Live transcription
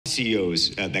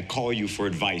CEOs that call you for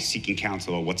advice, seeking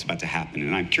counsel on what's about to happen.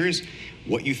 And I'm curious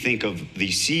what you think of the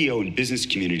CEO and business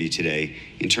community today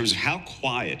in terms of how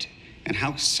quiet and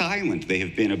how silent they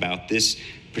have been about this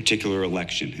particular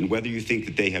election, and whether you think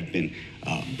that they have been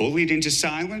bullied into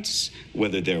silence,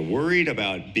 whether they're worried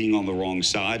about being on the wrong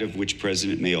side of which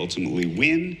president may ultimately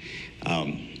win.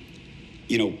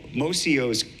 You know, most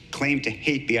CEOs claim to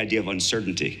hate the idea of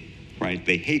uncertainty, right?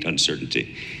 They hate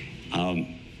uncertainty.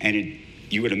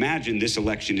 You would imagine this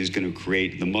election is going to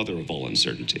create the mother of all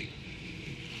uncertainty.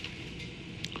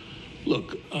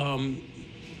 Look,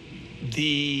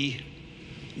 the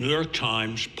New York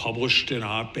Times published an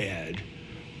op-ed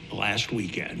last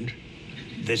weekend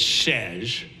that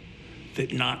says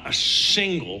that not a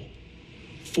single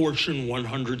Fortune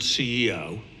 100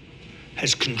 CEO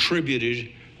has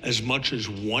contributed as much as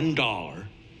 $1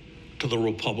 to the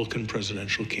Republican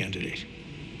presidential candidate.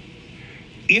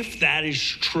 If that is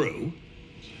true,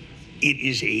 it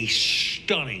is a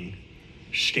stunning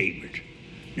statement.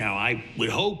 Now, I would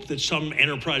hope that some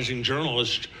enterprising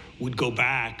journalist would go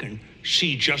back and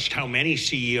see just how many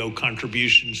CEO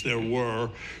contributions there were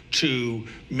to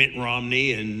Mitt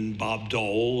Romney and Bob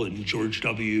Dole and George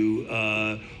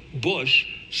W. Bush,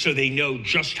 so they know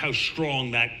just how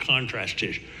strong that contrast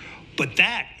is. But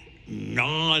that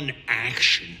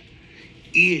non-action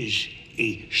is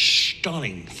a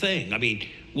stunning thing. I mean,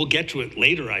 we'll get to it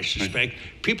later, I suspect.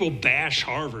 People bash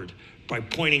Harvard by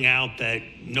pointing out that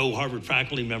no Harvard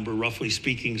faculty member, roughly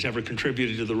speaking, has ever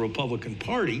contributed to the Republican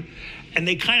Party. And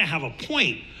they kind of have a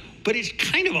point, but it's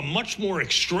kind of a much more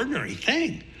extraordinary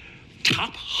thing. Top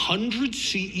 100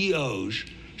 CEOs.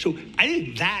 So I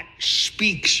think that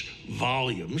speaks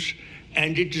volumes,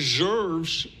 and it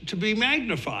deserves to be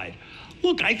magnified.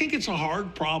 Look, I think it's a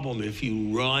hard problem if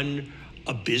you run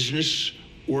a business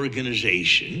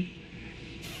organization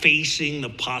facing the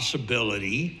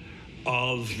possibility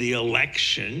of the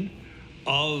election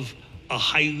of a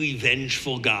highly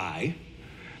vengeful guy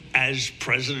as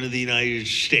president of the United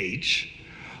States.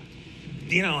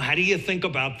 You know, how do you think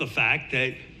about the fact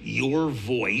that your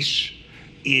voice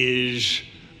is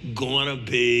going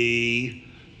to be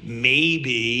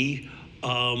maybe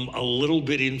a little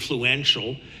bit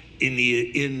influential in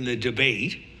the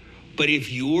debate, but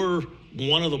if you're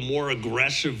one of the more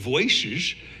aggressive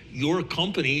voices, your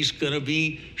company's going to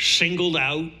be singled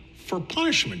out for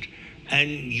punishment, and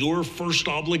your first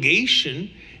obligation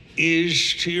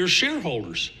is to your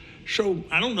shareholders. So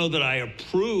I don't know that I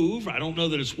approve. I don't know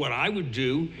that it's what I would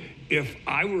do if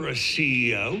I were a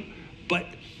CEO, but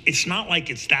it's not like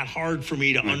it's that hard for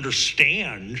me to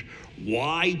understand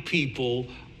why people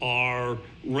are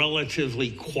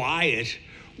relatively quiet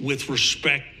with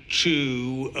respect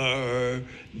to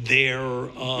their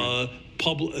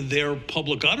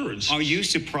public utterance. Are you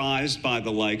surprised by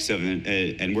the likes of,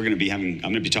 and we're going to be having,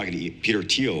 I'm going to be talking to Peter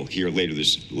Thiel here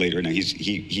later. Now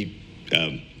he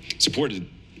supported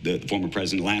the former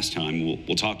president last time.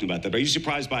 We'll talk to him about that. But are you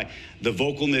surprised by the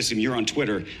vocalness, and you're on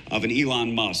Twitter, of an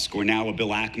Elon Musk or now a Bill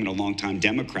Ackman, a longtime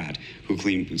Democrat who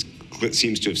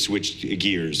seems to have switched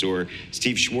gears, or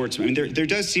Steve Schwartz? I mean, there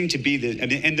does seem to be the,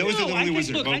 and those are the only ones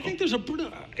that are vocal. I think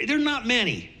there are not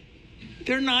many.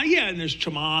 They're not, yeah, and there's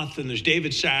Chamath and there's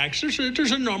David Sachs.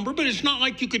 There's a number, but it's not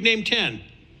like you could name 10.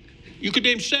 You could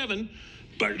name 7,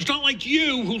 but it's not like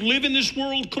you, who live in this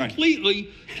world completely,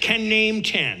 can name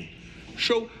 10.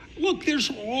 So, look,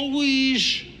 there's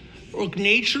always, look,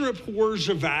 nature abhors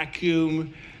a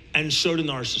vacuum, and so do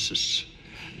narcissists.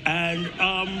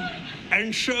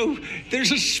 And so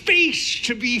there's a space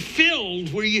to be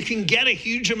filled where you can get a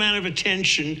huge amount of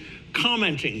attention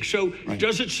commenting. So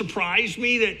does it surprise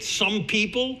me that some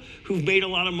people who've made a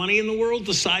lot of money in the world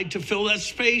decide to fill that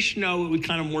space? No, it would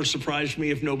kind of more surprise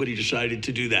me if nobody decided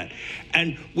to do that.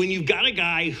 And when you've got a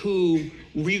guy who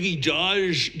really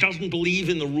doesn't believe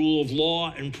in the rule of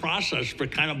law and process,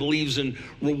 but kind of believes in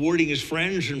rewarding his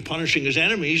friends and punishing his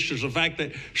enemies, there's the fact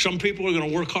that some people are going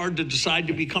to work hard to decide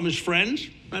to become his friends.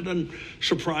 That doesn't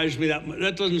surprise me that much.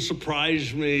 That doesn't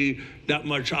surprise me that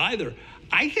much either.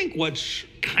 I think what's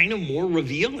kind of more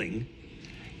revealing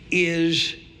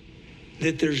is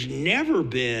that there's never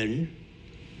been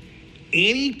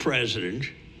any president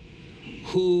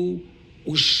who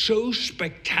was so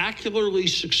spectacularly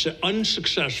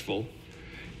unsuccessful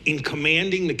in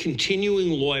commanding the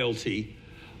continuing loyalty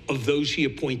of those he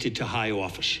appointed to high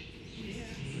office.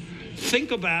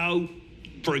 Think about,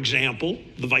 for example,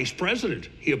 the vice president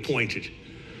he appointed.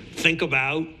 Think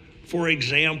about, for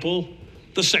example,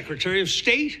 the Secretary of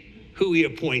State who he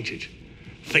appointed.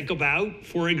 Think about,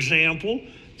 for example,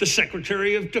 the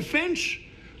Secretary of Defense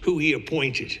who he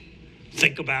appointed.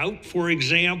 Think about, for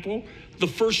example, the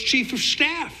first chief of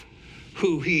staff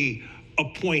who he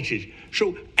appointed.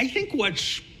 So I think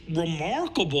what's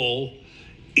remarkable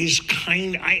is so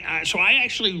I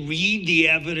actually read the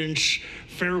evidence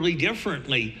fairly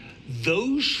differently.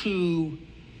 Those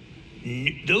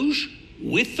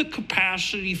with the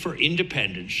capacity for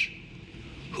independence,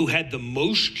 who had the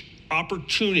most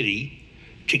opportunity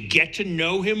to get to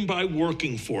know him by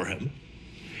working for him,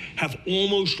 have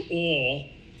almost all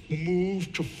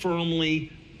moved to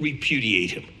firmly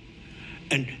repudiate him.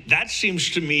 And that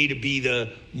seems to me to be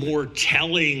the more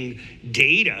telling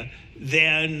data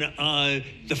than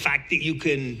the fact that you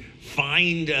can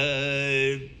find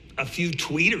a few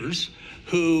tweeters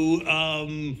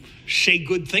who say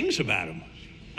good things about him.